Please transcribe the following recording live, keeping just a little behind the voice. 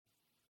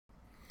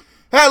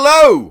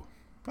Hello!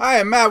 I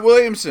am Matt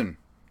Williamson.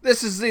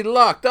 This is the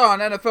Locked On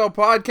NFL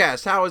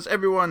podcast. How is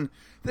everyone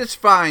this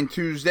fine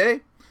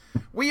Tuesday?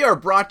 We are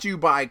brought to you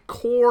by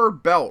Core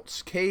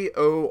Belts,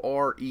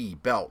 K-O-R-E,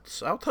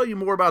 Belts. I'll tell you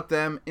more about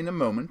them in a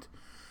moment,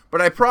 but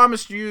I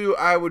promised you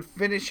I would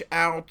finish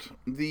out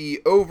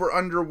the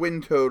over-under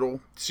win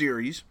total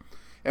series,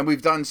 and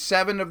we've done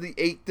 7 of the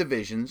 8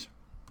 divisions,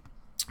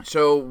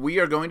 so we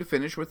are going to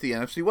finish with the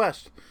NFC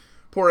West.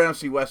 Poor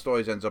NFC West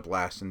always ends up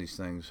last in these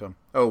things, so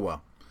oh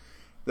well.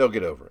 They'll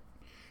get over it.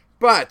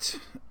 But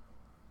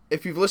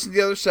if you've listened to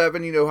the other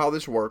 7, you know how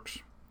this works.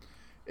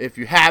 If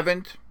you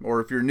haven't,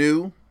 or if you're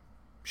new,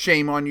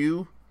 shame on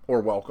you, or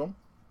welcome.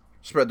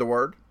 Spread the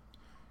word.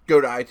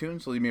 Go to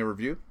iTunes, leave me a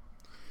review.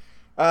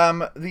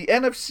 The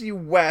NFC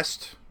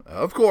West,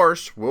 of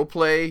course, will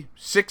play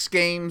 6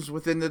 games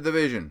within the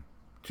division.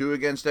 2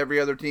 against every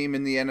other team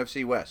in the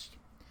NFC West.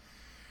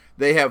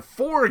 They have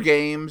 4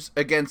 games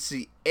against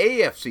the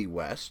AFC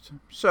West,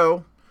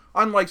 so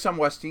unlike some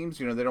West teams,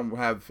 they don't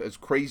have as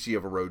crazy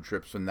of a road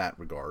trips in that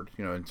regard,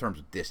 in terms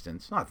of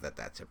distance. Not that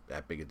that's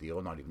that big a deal,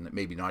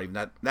 maybe not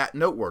even that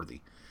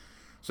noteworthy.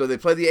 So they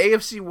play the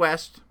AFC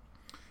West,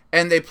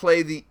 and they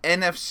play the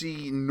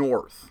NFC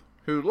North,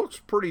 who looks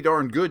pretty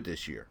darn good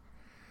this year.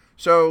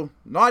 So,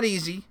 not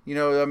easy.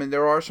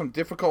 There are some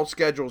difficult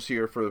schedules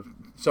here for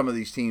some of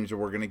these teams that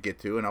we're going to get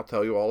to, and I'll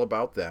tell you all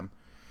about them.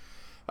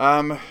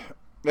 And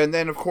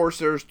then, of course,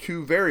 there's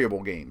 2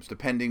 variable games,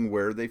 depending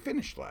where they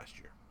finished last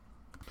year.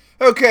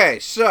 Okay,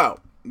 so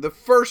the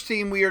first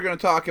team we are going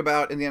to talk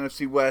about in the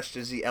NFC West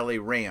is the LA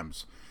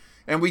Rams.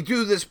 And we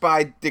do this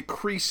by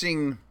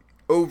decreasing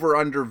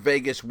over-under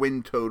Vegas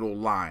win total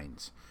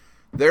lines.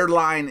 Their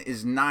line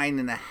is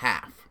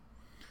 9.5.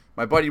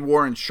 My buddy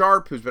Warren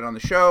Sharp, who's been on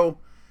the show,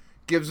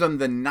 gives them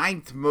the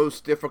 9th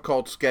most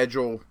difficult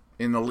schedule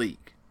in the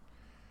league.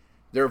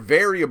 Their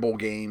variable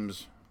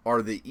games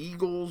are the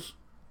Eagles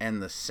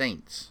and the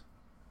Saints,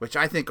 which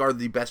I think are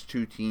the best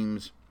 2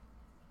 teams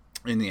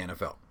in the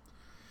NFL.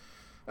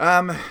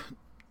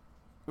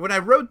 When I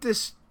wrote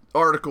this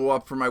article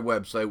up for my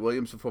website,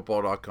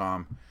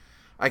 williamsonfootball.com,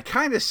 I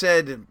kind of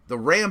said the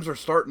Rams are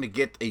starting to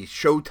get a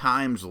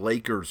Showtime's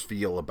Lakers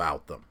feel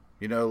about them.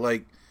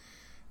 Like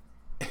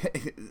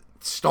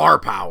star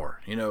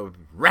power,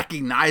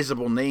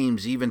 recognizable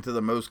names even to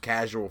the most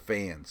casual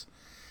fans.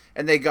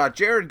 And they got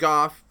Jared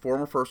Goff,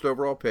 former first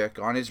overall pick,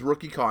 on his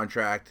rookie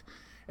contract,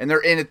 and they're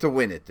in it to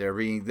win it. They're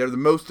the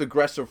most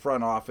aggressive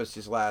front office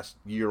this last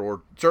year,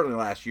 or certainly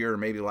last year, or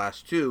maybe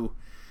last 2,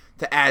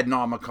 to add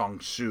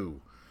Ndamukong Suh,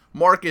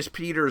 Marcus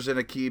Peters and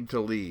Aqib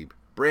Talib,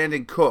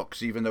 Brandon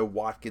Cooks, even though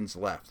Watkins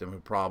left, and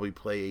would probably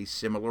play a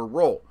similar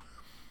role.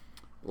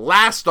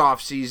 Last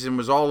offseason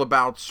was all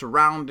about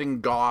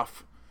surrounding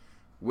Goff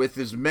with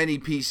as many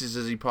pieces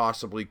as he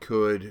possibly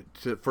could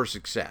for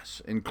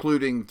success,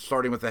 including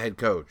starting with the head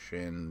coach,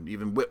 and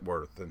even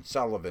Whitworth and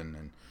Sullivan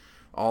and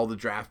all the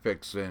draft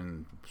picks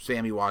and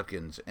Sammy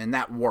Watkins, and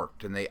that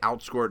worked, and they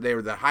outscored. They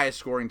were the highest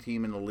scoring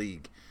team in the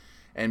league,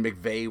 and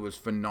McVay was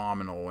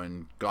phenomenal,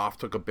 and Goff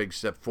took a big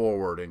step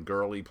forward, and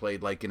Gurley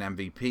played like an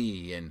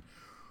MVP, and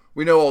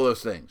we know all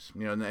those things,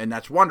 and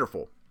that's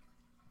wonderful.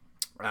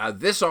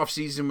 This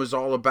offseason was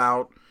all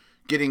about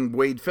getting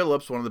Wade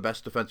Phillips, one of the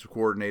best defensive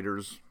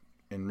coordinators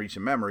in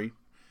recent memory,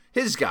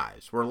 his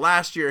guys, where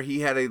last year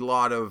he had a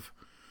lot of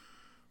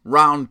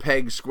round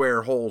peg,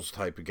 square holes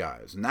type of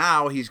guys.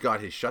 Now he's got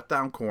his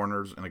shutdown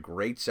corners and a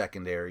great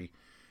secondary.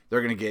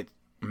 They're going to get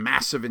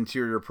massive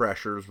interior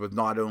pressures with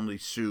not only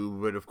Sue,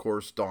 but of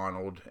course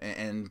Donald,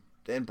 and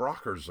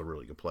Brocker's a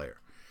really good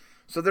player.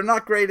 So they're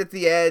not great at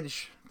the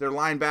edge. Their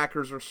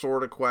linebackers are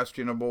sort of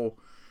questionable,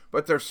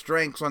 but their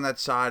strengths on that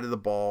side of the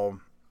ball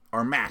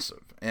are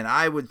massive. And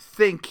I would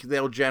think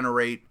they'll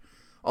generate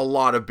a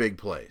lot of big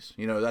plays.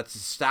 That's the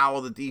style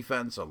of the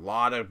defense, a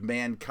lot of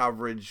man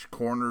coverage,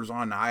 corners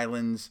on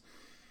islands.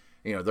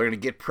 They're going to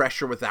get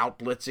pressure without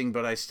blitzing,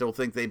 but I still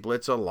think they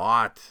blitz a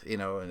lot,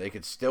 and they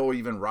could still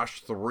even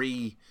rush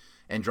 3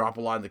 and drop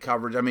a lot of the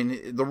coverage.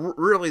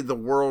 Really the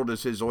world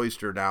is his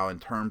oyster now in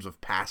terms of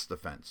pass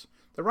defense.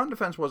 The run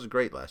defense wasn't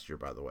great last year,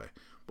 by the way.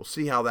 We'll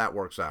see how that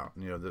works out.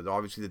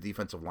 Obviously the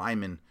defensive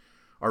linemen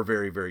are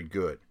very, very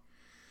good.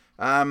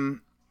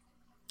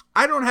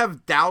 I don't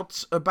have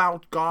doubts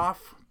about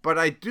Goff, but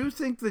I do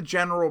think the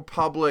general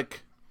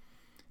public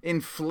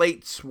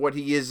inflates what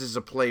he is as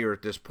a player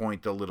at this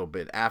point a little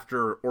bit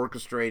after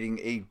orchestrating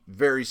a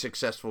very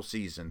successful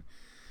season.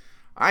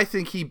 I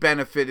think he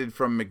benefited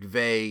from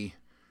McVay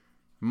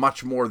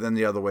much more than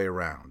the other way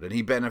around, and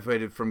he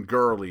benefited from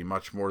Gurley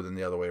much more than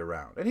the other way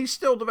around. And he's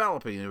still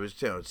developing. It was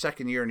his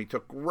second year, and he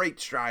took great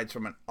strides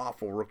from an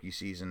awful rookie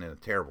season in a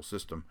terrible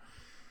system.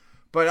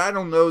 But I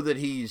don't know that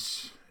he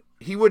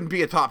wouldn't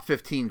be a top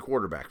 15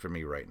 quarterback for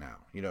me right now.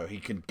 He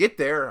can get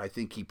there. I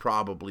think he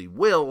probably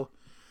will.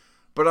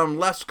 But I'm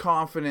less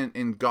confident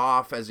in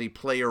Goff as a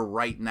player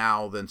right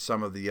now than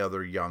some of the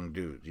other young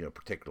dudes,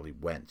 particularly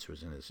Wentz,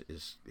 who's in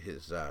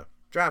his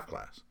draft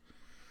class.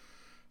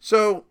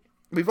 So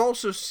we've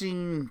also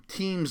seen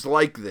teams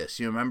like this.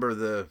 Remember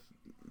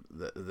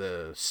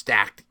the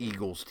stacked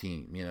Eagles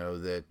team.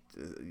 That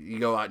you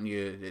go out and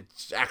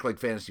it's act like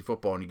fantasy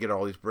football, and you get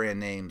all these brand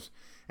names,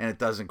 and it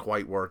doesn't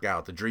quite work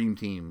out. The dream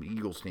team,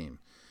 Eagles team.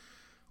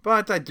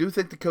 But I do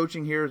think the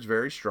coaching here is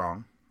very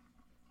strong.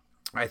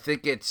 I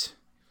think it's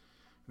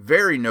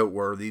very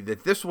noteworthy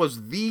that this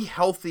was the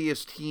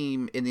healthiest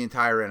team in the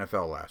entire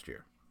NFL last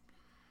year.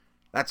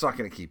 That's not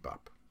going to keep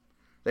up.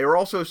 They were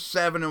also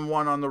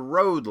 7-1 on the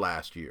road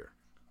last year.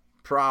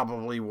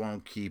 Probably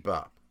won't keep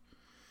up.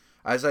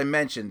 As I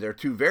mentioned, their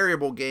two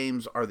variable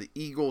games are the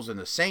Eagles and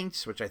the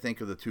Saints, which I think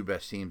are the two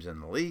best teams in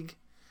the league.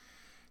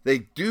 They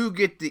do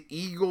get the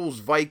Eagles,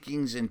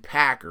 Vikings, and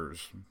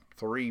Packers,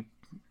 three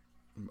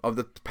of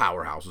the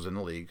powerhouses in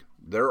the league.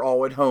 They're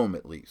all at home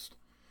at least.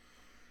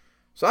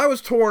 So I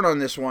was torn on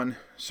this one.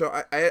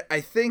 So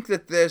I think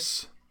that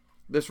this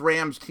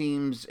Rams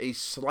team's a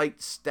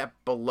slight step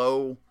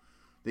below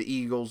the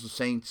Eagles, the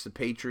Saints, the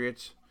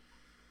Patriots.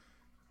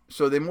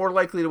 So they're more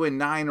likely to win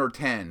 9 or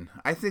 10.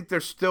 I think they're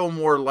still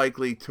more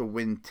likely to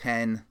win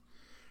 10.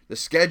 The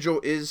schedule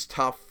is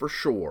tough for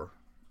sure.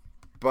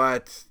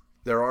 But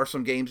there are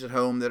some games at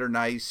home that are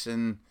nice,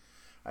 and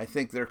I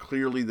think they're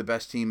clearly the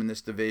best team in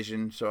this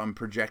division, so I'm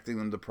projecting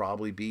them to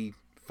probably be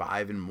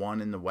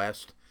 5-1 in the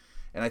West,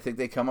 and I think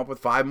they come up with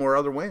 5 more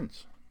other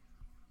wins.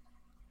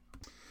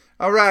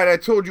 All right, I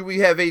told you we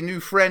have a new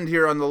friend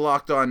here on the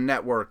Locked On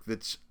Network.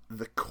 That's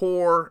the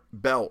Core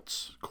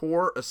Belts,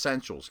 Core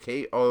Essentials,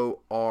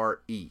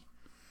 K-O-R-E.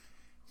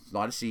 It's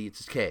not a C,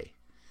 it's a K.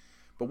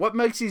 But what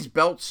makes these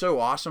belts so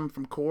awesome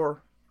from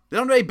Core? They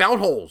don't have any belt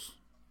holes,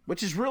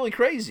 which is really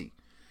crazy.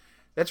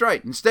 That's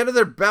right. Instead,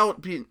 their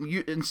belts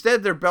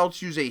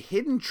use a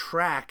hidden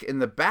track in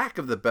the back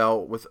of the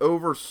belt with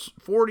over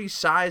 40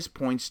 size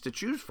points to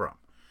choose from.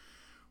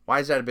 Why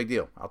is that a big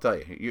deal? I'll tell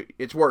you.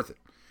 It's worth it.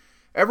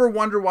 Ever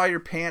wonder why your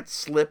pants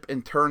slip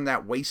and turn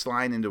that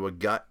waistline into a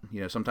gut?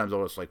 Sometimes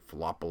they'll just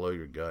flop below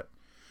your gut.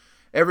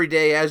 Every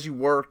day as you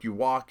work, you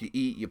walk, you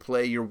eat, you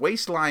play, your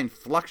waistline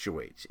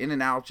fluctuates in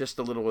and out just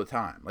a little at a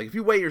time. If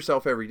you weigh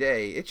yourself every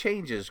day, it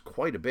changes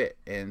quite a bit,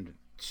 and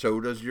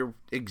so does your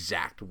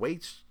exact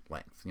waist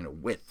length,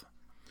 width.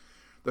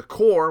 The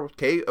Core,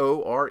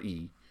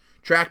 K-O-R-E,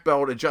 track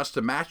belt adjusts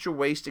to match your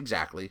waist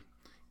exactly.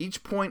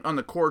 Each point on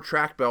the Core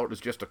track belt is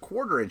just a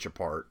 1/4 inch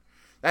apart.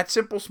 That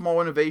simple,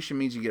 small innovation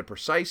means you get a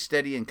precise,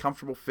 steady, and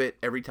comfortable fit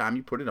every time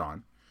you put it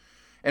on.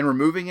 And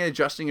removing and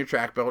adjusting your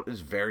track belt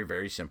is very,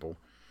 very simple.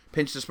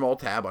 Pinch the small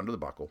tab under the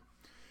buckle.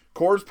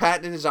 Core's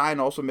patented design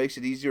also makes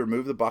it easy to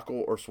remove the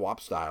buckle or swap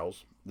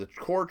styles. The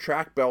Core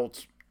track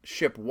belts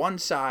ship one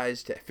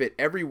size to fit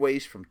every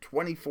waist from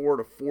 24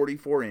 to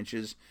 44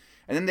 inches,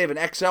 and then they have an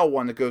XL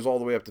one that goes all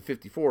the way up to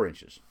 54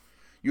 inches.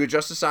 You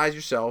adjust the size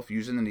yourself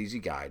using an easy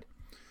guide.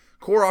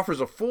 Core offers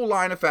a full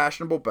line of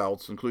fashionable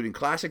belts, including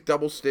classic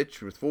double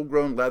stitch with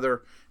full-grown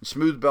leather and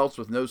smooth belts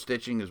with no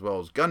stitching, as well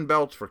as gun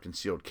belts for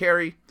concealed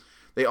carry.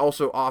 They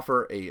also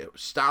offer a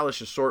stylish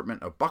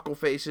assortment of buckle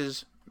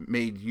faces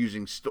made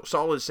using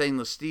solid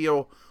stainless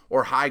steel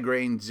or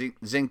high-grain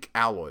zinc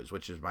alloys,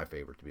 which is my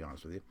favorite, to be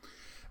honest with you.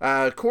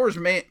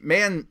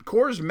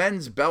 Core's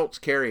men's belts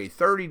carry a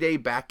 30-day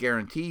back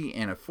guarantee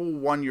and a full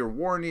 1-year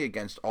warranty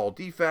against all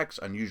defects,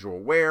 unusual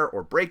wear,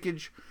 or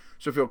breakage.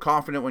 So feel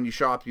confident when you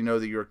shop, you know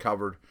that you're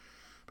covered.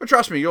 But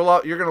trust me, you're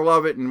going to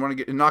love it, and you're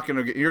going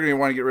to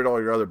want to get rid of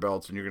all your other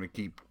belts, and you're going to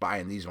keep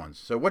buying these ones.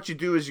 So what you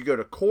do is you go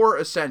to Core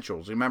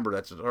Essentials. Remember,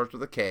 that starts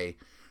with a K,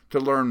 to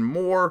learn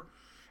more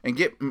and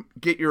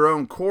get your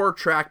own Core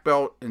track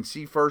belt and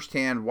see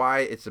firsthand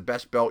why it's the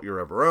best belt you'll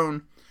ever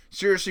own.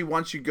 Seriously,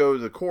 once you go to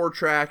the Core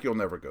track, you'll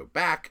never go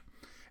back.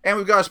 And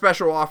we've got a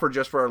special offer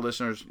just for our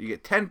listeners. You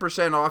get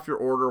 10% off your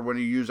order when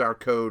you use our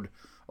code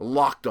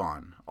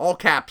LOCKEDON. All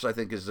caps, I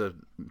think, is to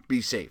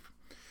be safe.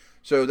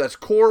 So that's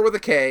Core with a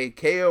K,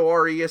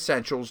 K-O-R-E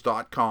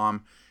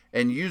Essentials.com,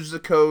 and use the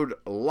code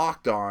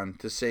LOCKEDON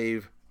to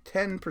save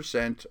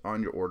 10%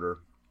 on your order.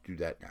 Do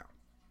that now.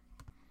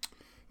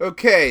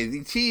 Okay,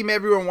 the team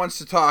everyone wants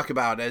to talk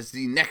about as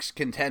the next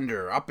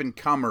contender,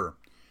 up-and-comer,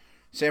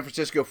 San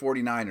Francisco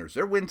 49ers.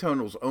 Their win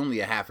total is only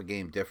a half a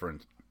game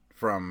different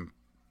from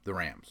the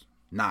Rams,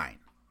 9.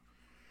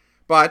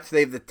 But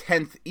they have the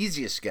 10th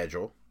easiest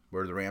schedule,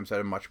 where the Rams had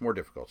a much more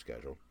difficult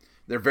schedule.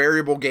 Their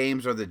variable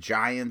games are the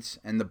Giants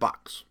and the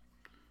Bucs.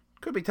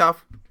 Could be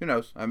tough. Who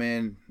knows? I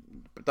mean,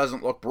 it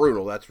doesn't look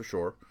brutal, that's for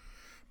sure.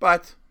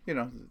 But,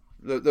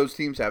 those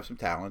teams have some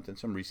talent and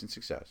some recent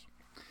success.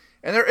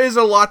 And there is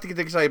a lot to get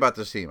excited about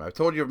this team. I've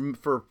told you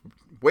for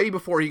way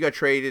before he got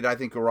traded, I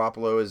think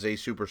Garoppolo is a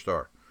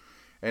superstar.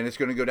 And it's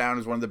going to go down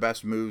as one of the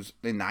best moves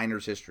in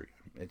Niners history.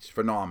 It's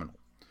phenomenal.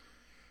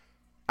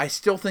 I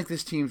still think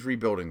this team's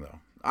rebuilding, though.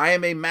 I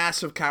am a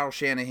massive Kyle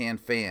Shanahan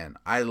fan.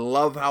 I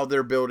love how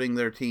they're building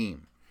their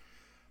team.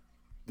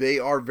 They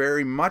are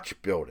very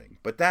much building,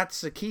 but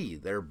that's the key.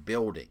 They're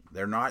building.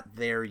 They're not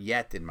there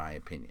yet, in my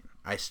opinion.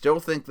 I still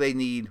think they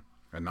need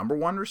a number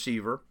 1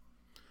 receiver,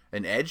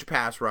 an edge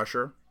pass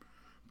rusher,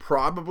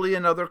 probably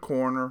another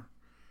corner,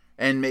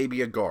 and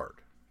maybe a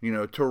guard,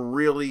 to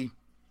really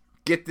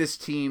get this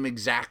team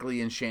exactly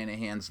in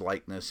Shanahan's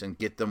likeness and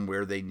get them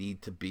where they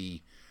need to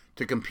be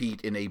to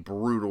compete in a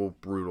brutal,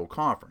 brutal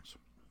conference.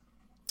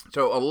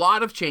 So a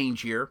lot of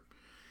change here,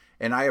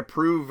 and I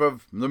approve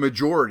of the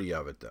majority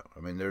of it, though. I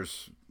mean,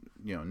 there's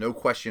no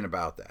question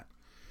about that.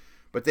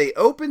 But they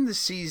opened the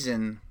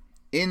season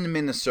in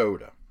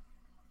Minnesota.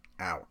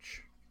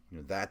 Ouch.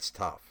 That's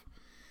tough.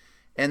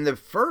 And the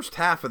first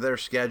half of their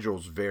schedule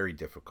is very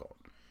difficult.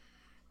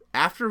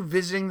 After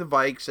visiting the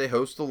Vikes, they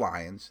host the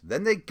Lions.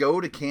 Then they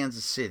go to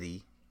Kansas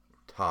City.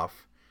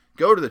 Tough.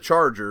 Go to the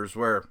Chargers,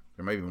 where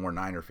there may be more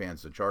Niner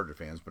fans than Charger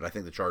fans, but I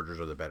think the Chargers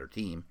are the better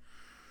team.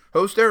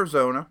 Host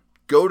Arizona.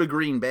 Go to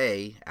Green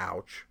Bay.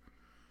 Ouch.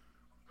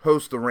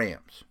 Host the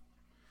Rams.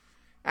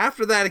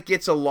 After that, it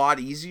gets a lot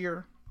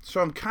easier.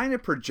 So I'm kind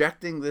of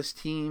projecting this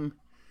team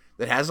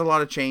that has a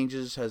lot of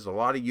changes, has a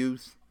lot of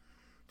youth,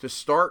 to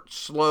start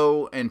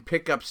slow and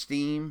pick up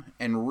steam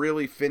and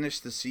really finish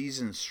the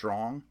season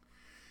strong.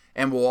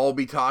 And we'll all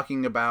be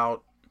talking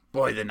about,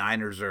 boy, the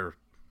Niners are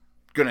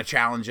going to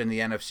challenge in the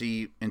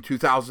NFC in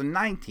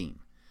 2019.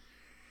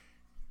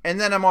 And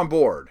then I'm on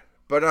board.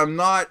 But I'm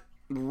not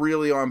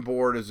really on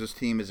board as this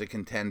team is a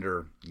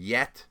contender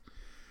yet.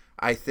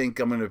 I think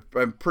I'm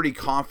pretty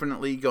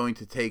confidently going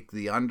to take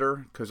the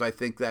under, because I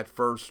think that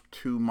first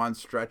 2-month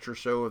stretch or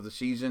so of the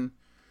season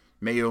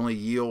may only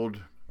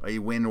yield a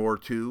win or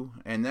two.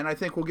 And then I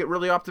think we'll get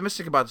really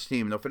optimistic about this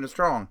team. They'll finish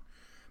strong.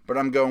 But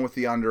I'm going with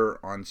the under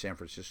on San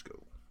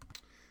Francisco.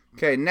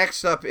 Okay,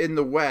 next up in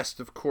the West,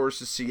 of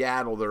course, is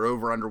Seattle. Their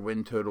over-under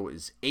win total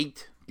is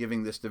 8,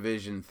 giving this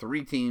division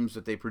 3 teams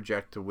that they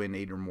project to win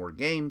 8 or more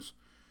games.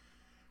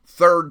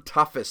 Third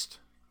toughest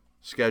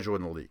schedule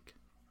in the league.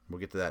 We'll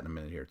get to that in a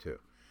minute here, too.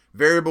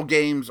 Variable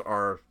games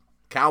are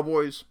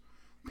Cowboys,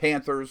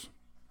 Panthers.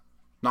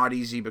 Not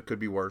easy, but could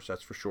be worse,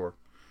 that's for sure.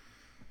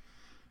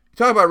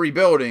 Talk about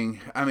rebuilding.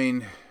 I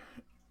mean,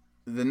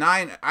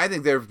 I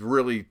think they've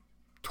really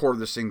tore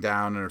this thing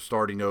down and are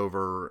starting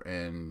over,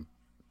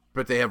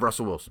 but they have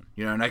Russell Wilson.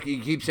 And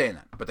you keep saying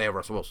that, but they have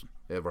Russell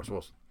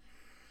Wilson.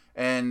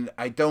 And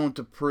I don't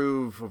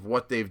approve of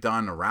what they've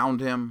done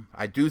around him.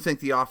 I do think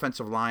the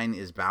offensive line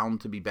is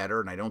bound to be better,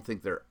 and I don't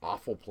think they're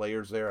awful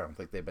players there. I don't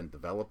think they've been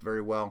developed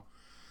very well.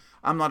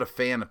 I'm not a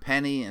fan of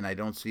Penny, and I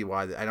don't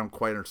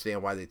quite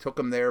understand why they took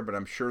him there, but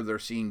I'm sure they're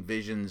seeing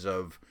visions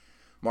of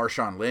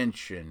Marshawn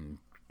Lynch and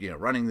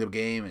running the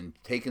game and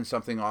taking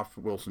something off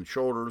Wilson's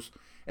shoulders,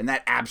 and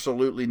that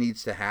absolutely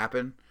needs to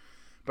happen.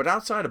 But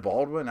outside of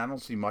Baldwin, I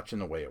don't see much in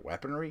the way of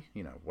weaponry.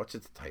 What's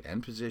at the tight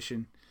end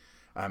position?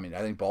 I mean, I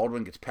think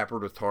Baldwin gets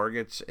peppered with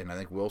targets, and I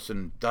think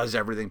Wilson does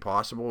everything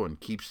possible and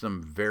keeps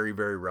them very,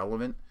 very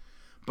relevant.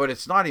 But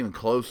it's not even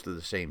close to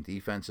the same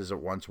defense as it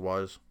once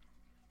was.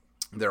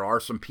 There are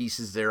some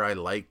pieces there I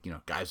like.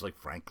 Guys like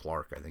Frank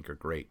Clark I think are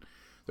great.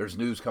 There's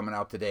news coming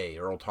out today.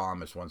 Earl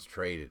Thomas once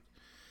traded.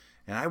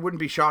 And I wouldn't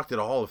be shocked at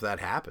all if that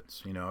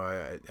happens.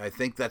 I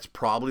think that's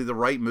probably the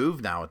right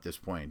move now at this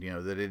point,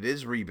 that it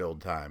is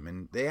rebuild time.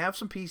 And they have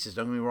some pieces,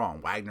 don't get me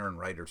wrong. Wagner and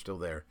Wright are still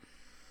there.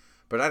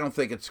 But I don't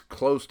think it's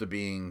close to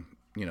being,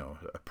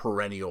 a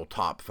perennial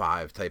top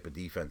 5 type of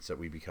defense that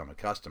we become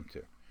accustomed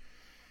to.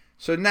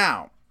 So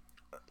now,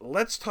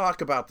 let's talk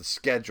about the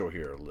schedule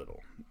here a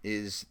little.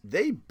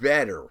 They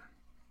better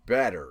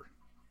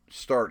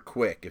start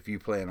quick if you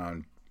plan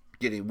on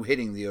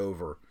hitting the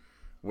over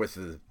with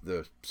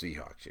the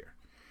Seahawks here.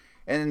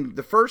 And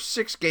the first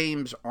 6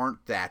 games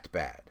aren't that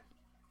bad.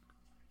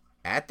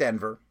 At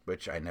Denver,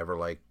 which I never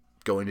like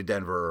going to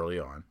Denver early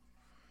on.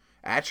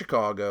 At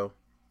Chicago.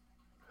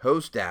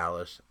 Host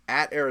Dallas.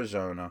 At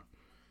Arizona.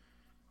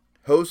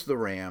 Host the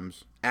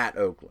Rams. At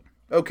Oakland.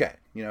 Okay.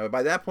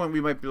 By that point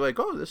we might be like,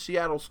 oh, this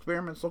Seattle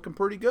experiment's looking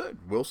pretty good.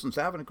 Wilson's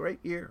having a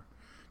great year.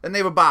 Then they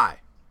have a bye.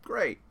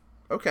 Great.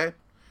 Okay.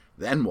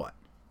 Then what?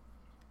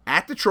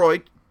 At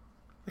Detroit.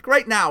 Like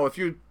right now, if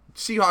you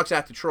Seahawks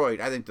at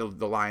Detroit, I think the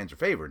Lions are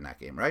favored in that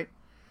game, right?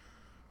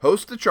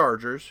 Host the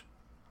Chargers,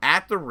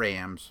 at the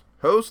Rams,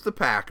 host the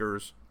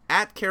Packers,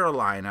 at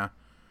Carolina,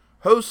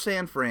 host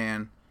San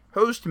Fran,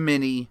 host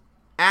Minnie,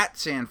 at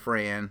San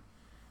Fran,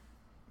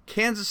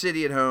 Kansas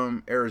City at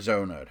home,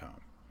 Arizona at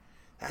home.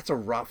 That's a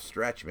rough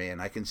stretch, man.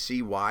 I can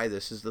see why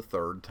this is the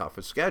third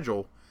toughest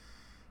schedule.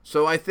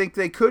 So I think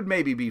they could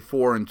maybe be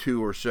 4-2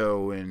 or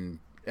so, and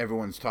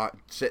everyone's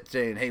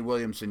saying, hey,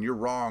 Williamson, you're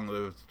wrong.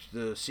 The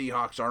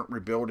Seahawks aren't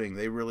rebuilding.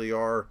 They really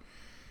are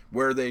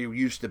where they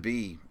used to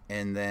be,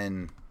 and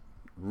then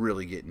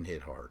really getting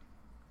hit hard.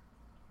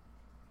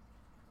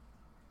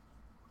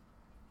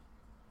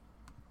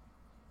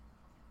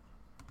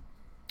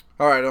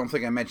 All right, I don't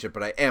think I mentioned it,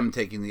 but I am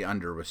taking the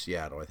under with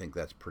Seattle. I think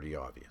that's pretty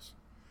obvious.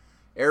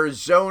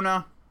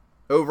 Arizona,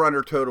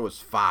 over-under total is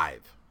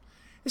 5.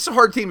 It's a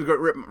hard team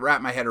to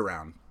wrap my head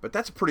around, but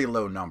that's a pretty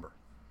low number.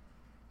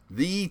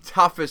 The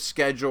toughest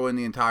schedule in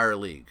the entire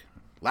league.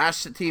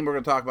 Last team we're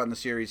going to talk about in the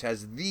series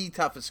has the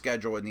toughest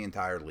schedule in the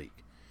entire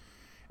league.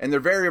 And their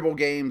variable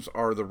games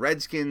are the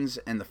Redskins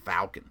and the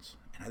Falcons.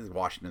 And I think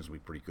Washington's will be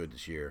pretty good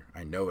this year.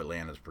 I know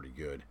Atlanta's pretty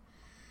good.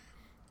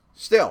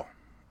 Still,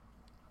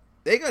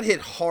 they got hit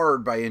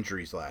hard by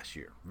injuries last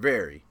year.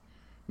 Very.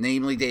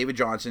 Namely David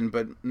Johnson,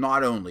 but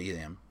not only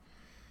him.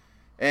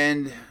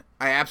 And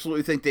I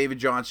absolutely think David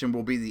Johnson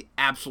will be the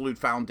absolute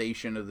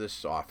foundation of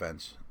this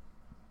offense.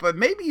 But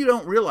maybe you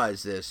don't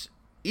realize this.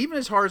 Even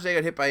as hard as they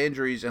got hit by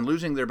injuries and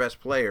losing their best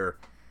player,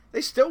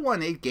 they still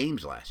won 8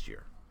 games last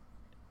year.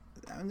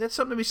 And that's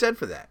something to be said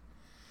for that.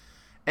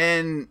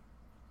 And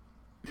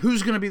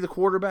who's going to be the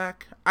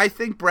quarterback? I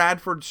think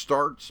Bradford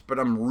starts, but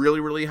I'm really,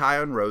 really high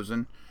on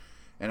Rosen.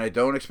 And I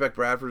don't expect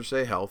Bradford to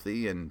stay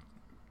healthy. And,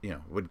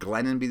 would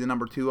Glennon be the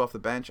number 2 off the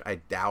bench? I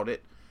doubt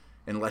it.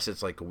 Unless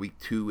it's like a week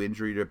 2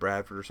 injury to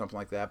Bradford or something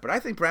like that. But I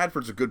think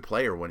Bradford's a good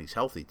player when he's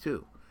healthy,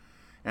 too.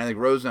 And I think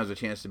Rosen has a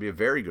chance to be a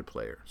very good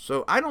player.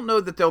 So I don't know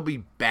that they'll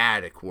be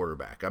bad at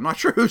quarterback. I'm not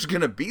sure who's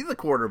going to be the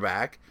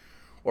quarterback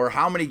or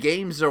how many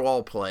games they'll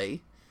all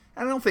play.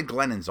 And I don't think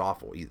Glennon's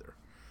awful either,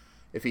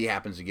 if he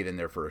happens to get in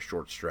there for a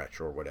short stretch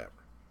or whatever.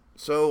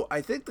 So I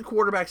think the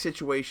quarterback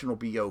situation will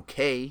be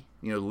okay.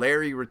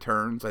 Larry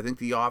returns. I think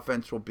the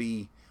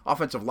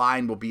offensive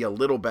line will be a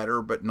little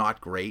better, but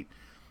not great.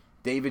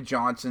 David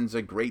Johnson's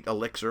a great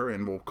elixir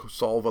and will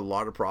solve a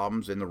lot of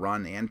problems in the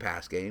run and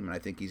pass game, and I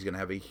think he's going to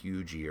have a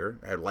huge year.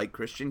 I like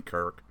Christian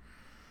Kirk.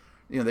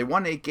 They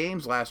won 8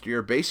 games last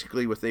year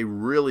basically with a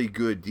really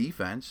good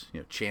defense.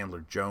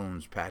 Chandler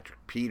Jones, Patrick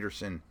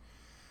Peterson.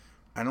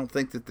 I don't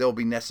think that they'll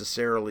be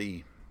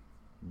necessarily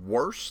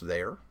worse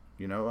there.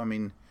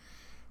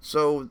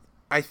 So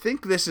I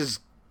think this is,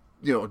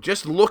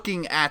 just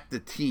looking at the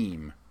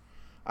team,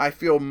 I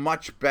feel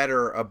much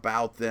better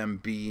about them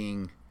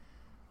being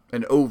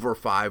an over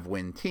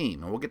 5-win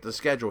team. And we'll get to the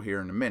schedule here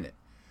in a minute.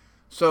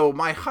 So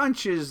my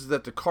hunch is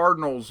that the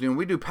Cardinals,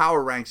 we do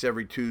power ranks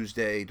every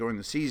Tuesday during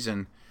the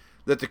season,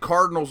 that the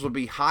Cardinals will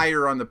be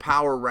higher on the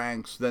power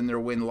ranks than their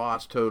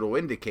win-loss total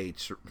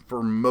indicates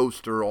for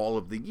most or all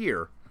of the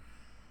year.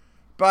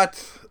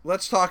 But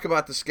let's talk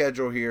about the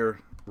schedule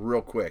here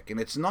real quick. And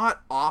it's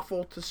not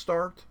awful to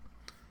start.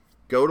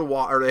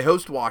 They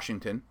host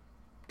Washington.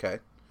 Okay.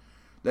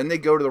 Then they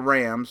go to the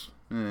Rams.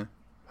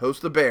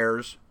 Host the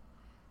Bears.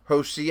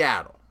 Host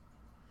Seattle.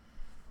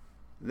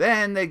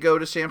 Then they go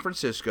to San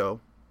Francisco.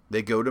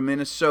 They go to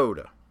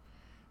Minnesota.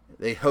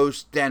 They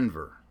host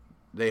Denver.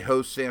 They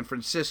host San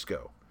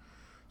Francisco.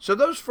 So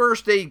those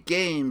first 8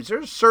 games,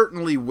 they're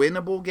certainly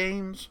winnable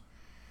games.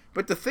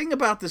 But the thing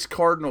about this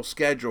Cardinal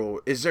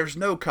schedule is there's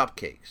no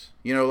cupcakes.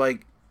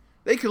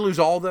 They could lose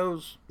all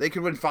those. They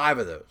could win 5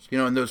 of those,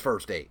 in those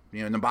first 8.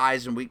 In the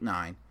byes in week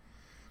 9.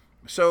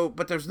 So,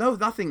 but there's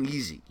nothing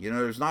easy.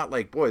 There's not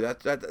like, boy,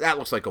 that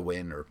looks like a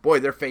win, or boy,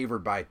 they're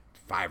favored by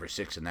 5 or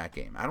 6 in that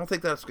game. I don't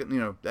think that's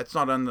that's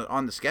not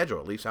on the schedule,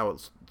 at least how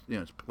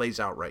it plays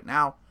out right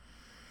now.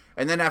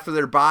 And then after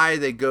their bye,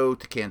 they go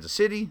to Kansas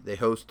City, they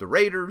host the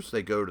Raiders,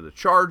 they go to the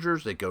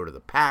Chargers, they go to the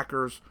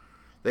Packers,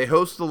 they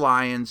host the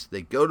Lions,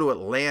 they go to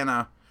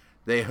Atlanta,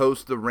 they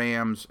host the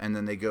Rams, and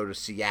then they go to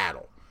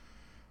Seattle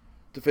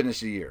to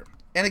finish the year.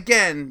 And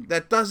again,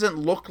 that doesn't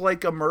look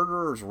like a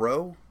murderer's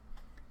row.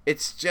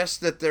 It's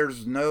just that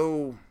there's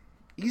no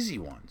easy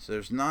ones.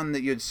 There's none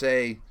that you'd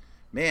say,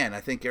 man,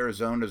 I think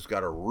Arizona's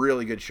got a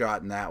really good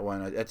shot in that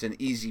one. That's an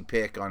easy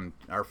pick on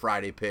our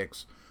Friday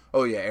picks.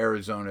 Oh, yeah,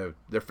 Arizona,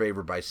 they're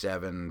favored by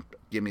 7.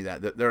 Give me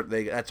that.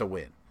 That's a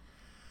win.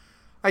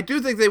 I do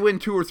think they win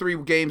 2 or 3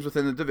 games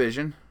within the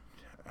division.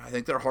 I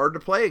think they're hard to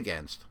play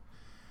against.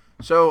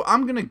 So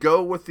I'm going to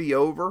go with the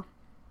over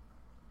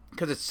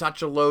because it's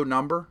such a low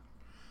number.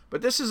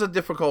 But this is a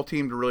difficult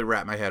team to really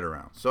wrap my head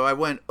around. So I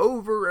went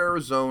over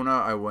Arizona.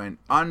 I went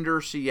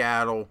under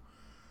Seattle.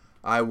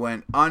 I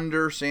went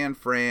under San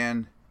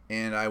Fran.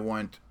 And I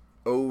went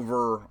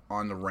over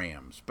on the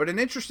Rams. But an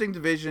interesting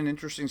division,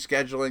 interesting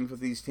scheduling for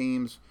these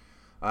teams.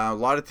 A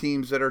lot of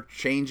teams that are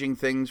changing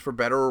things for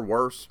better or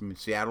worse.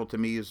 Seattle, to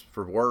me, is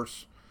for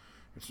worse.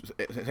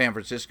 San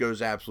Francisco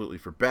is absolutely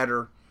for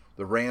better.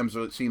 The Rams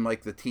seem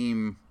like the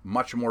team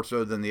much more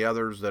so than the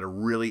others that are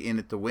really in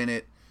it to win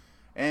it.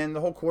 And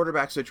the whole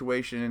quarterback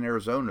situation in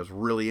Arizona is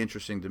really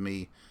interesting to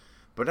me.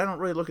 But I don't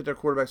really look at their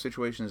quarterback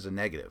situation as a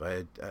negative.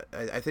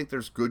 I think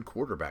there's good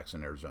quarterbacks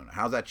in Arizona.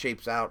 How that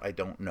shapes out, I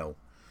don't know.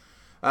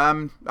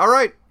 All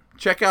right.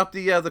 Check out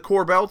the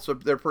core belts.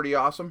 They're pretty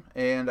awesome.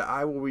 And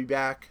I will be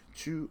back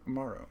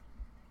tomorrow.